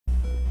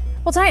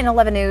Well, tonight in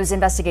 11 News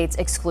investigates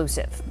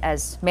exclusive.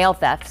 As mail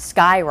theft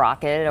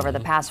skyrocketed over the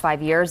past 5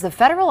 years, the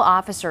federal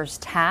officers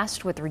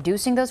tasked with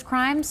reducing those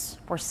crimes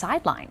were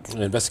sidelined.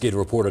 Investigative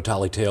reporter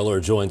Tolly Taylor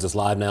joins us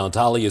live now. And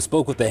Tolly, you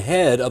spoke with the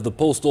head of the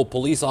Postal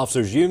Police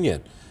Officers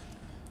Union.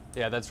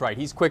 Yeah, that's right.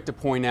 He's quick to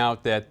point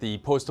out that the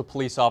postal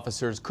police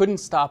officers couldn't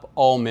stop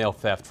all mail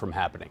theft from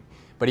happening.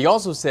 But he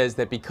also says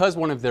that because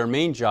one of their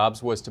main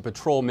jobs was to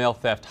patrol mail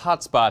theft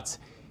hotspots,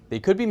 they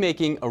could be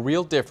making a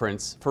real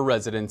difference for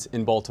residents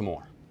in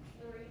Baltimore.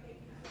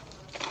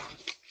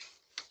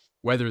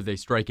 Whether they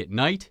strike at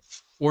night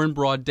or in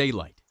broad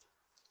daylight.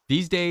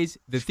 These days,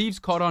 the thieves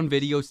caught on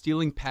video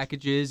stealing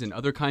packages and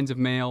other kinds of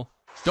mail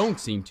don't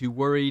seem too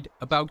worried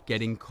about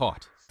getting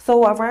caught.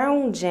 So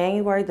around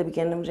January, the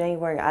beginning of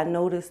January, I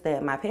noticed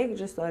that my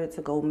packages started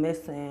to go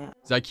missing.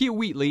 Zykia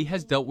Wheatley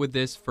has dealt with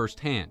this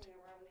firsthand.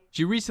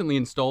 She recently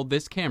installed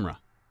this camera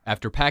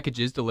after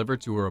packages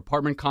delivered to her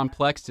apartment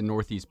complex in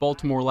Northeast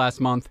Baltimore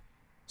last month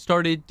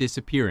started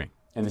disappearing.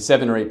 And the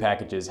 7 or 8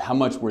 packages, how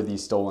much were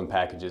these stolen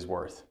packages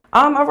worth?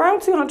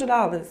 Around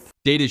 $200.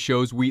 Data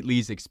shows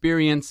Wheatley's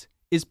experience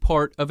is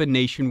part of a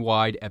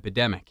nationwide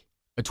epidemic.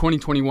 A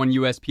 2021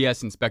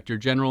 USPS Inspector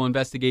General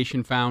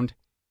investigation found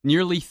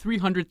nearly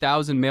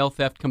 300,000 mail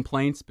theft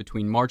complaints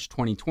between March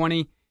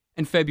 2020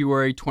 and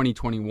February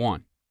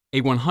 2021,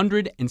 a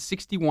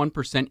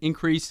 161%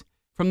 increase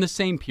from the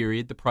same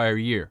period the prior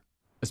year.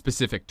 A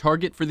specific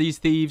target for these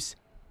thieves?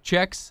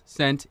 Checks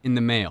sent in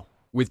the mail,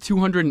 with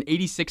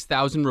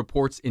 286,000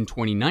 reports in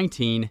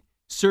 2019,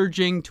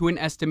 surging to an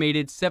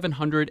estimated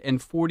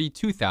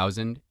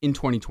 742,000 in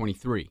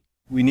 2023.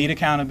 We need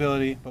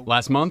accountability.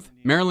 Last month,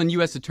 Maryland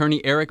U.S.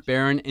 Attorney Eric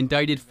Barron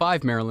indicted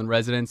 5 Maryland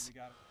residents,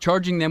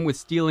 charging them with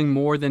stealing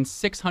more than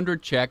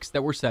 600 checks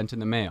that were sent in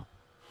the mail,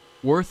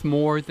 worth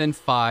more than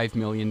 $5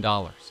 million.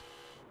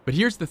 But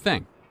here's the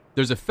thing.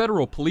 There's a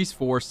federal police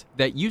force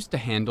that used to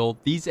handle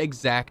these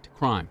exact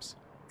crimes.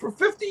 For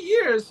 50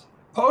 years,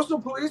 postal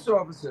police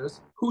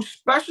officers who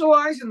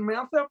specialize in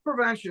mail theft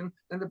prevention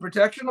and the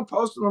protection of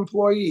postal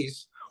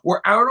employees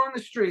were out on the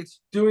streets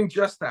doing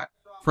just that.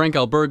 Frank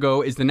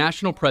Albergo is the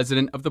national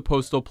president of the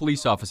Postal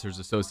Police Officers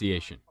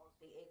Association.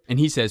 And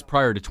he says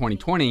prior to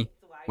 2020,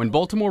 when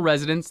Baltimore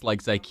residents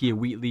like Zykia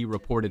Wheatley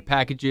reported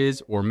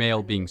packages or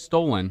mail being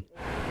stolen,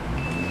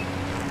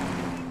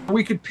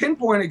 we could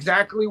pinpoint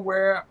exactly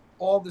where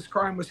all this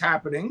crime was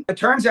happening. It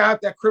turns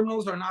out that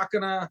criminals are not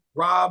going to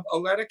rob a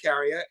letter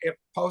carrier if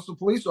postal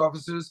police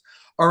officers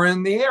are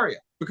in the area,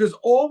 because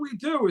all we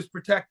do is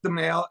protect the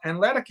mail and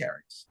letter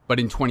carriers. But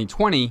in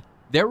 2020,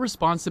 their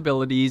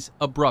responsibilities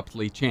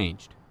abruptly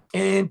changed.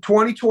 In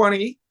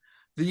 2020,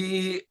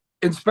 the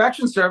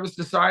inspection service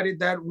decided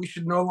that we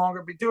should no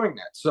longer be doing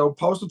that. So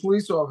postal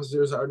police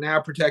officers are now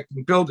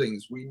protecting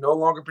buildings. We no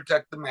longer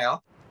protect the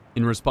mail.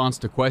 In response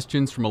to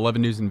questions from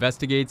 11 News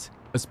Investigates,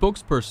 a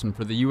spokesperson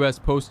for the U.S.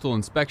 Postal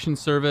Inspection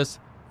Service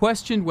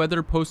questioned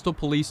whether postal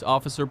police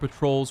officer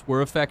patrols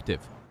were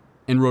effective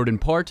and wrote in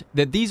part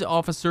that these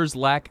officers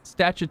lack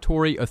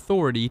statutory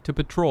authority to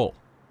patrol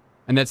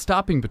and that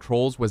stopping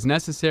patrols was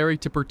necessary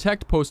to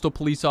protect postal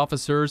police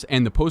officers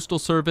and the Postal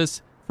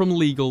Service from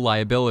legal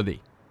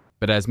liability.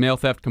 But as mail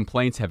theft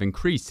complaints have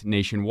increased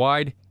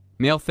nationwide,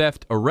 mail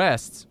theft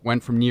arrests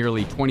went from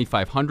nearly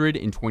 2,500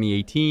 in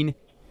 2018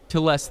 to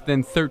less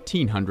than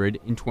 1,300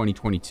 in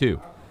 2022,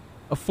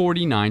 a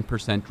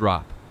 49%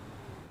 drop.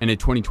 And a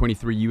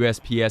 2023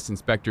 USPS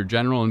Inspector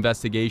General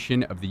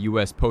investigation of the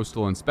U.S.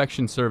 Postal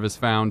Inspection Service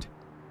found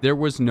there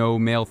was no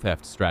mail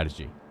theft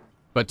strategy.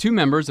 But 2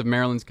 members of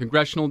Maryland's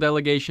congressional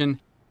delegation,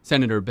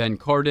 Senator Ben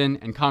Cardin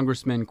and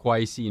Congressman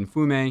Kweisi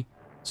Mfume,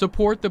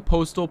 support the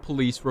Postal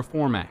Police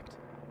Reform Act,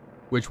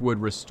 which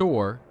would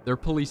restore their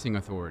policing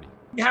authority.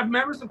 You have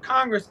members of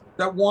Congress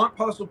that want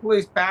postal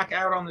police back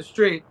out on the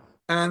street,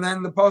 and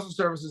then the Postal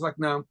Service is like,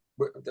 no,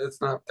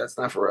 that's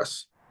not for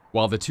us.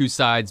 While the 2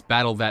 sides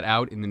battle that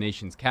out in the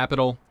nation's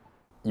capital,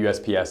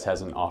 USPS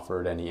hasn't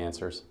offered any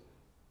answers.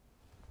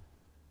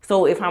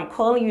 So if I'm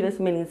calling you this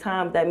many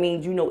times, that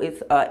means you know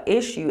it's an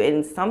issue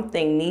and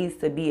something needs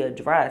to be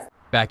addressed.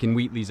 Back in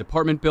Wheatley's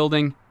apartment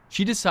building,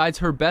 she decides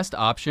her best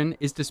option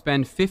is to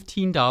spend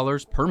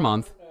 $15 per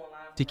month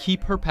to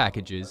keep her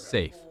packages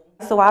safe.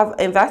 So I've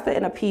invested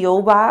in a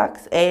P.O.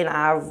 box, and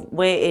I've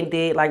went and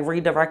did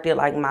redirected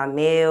my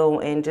mail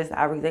and just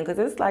everything, because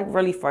it's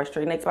really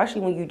frustrating,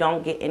 especially when you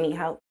don't get any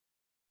help.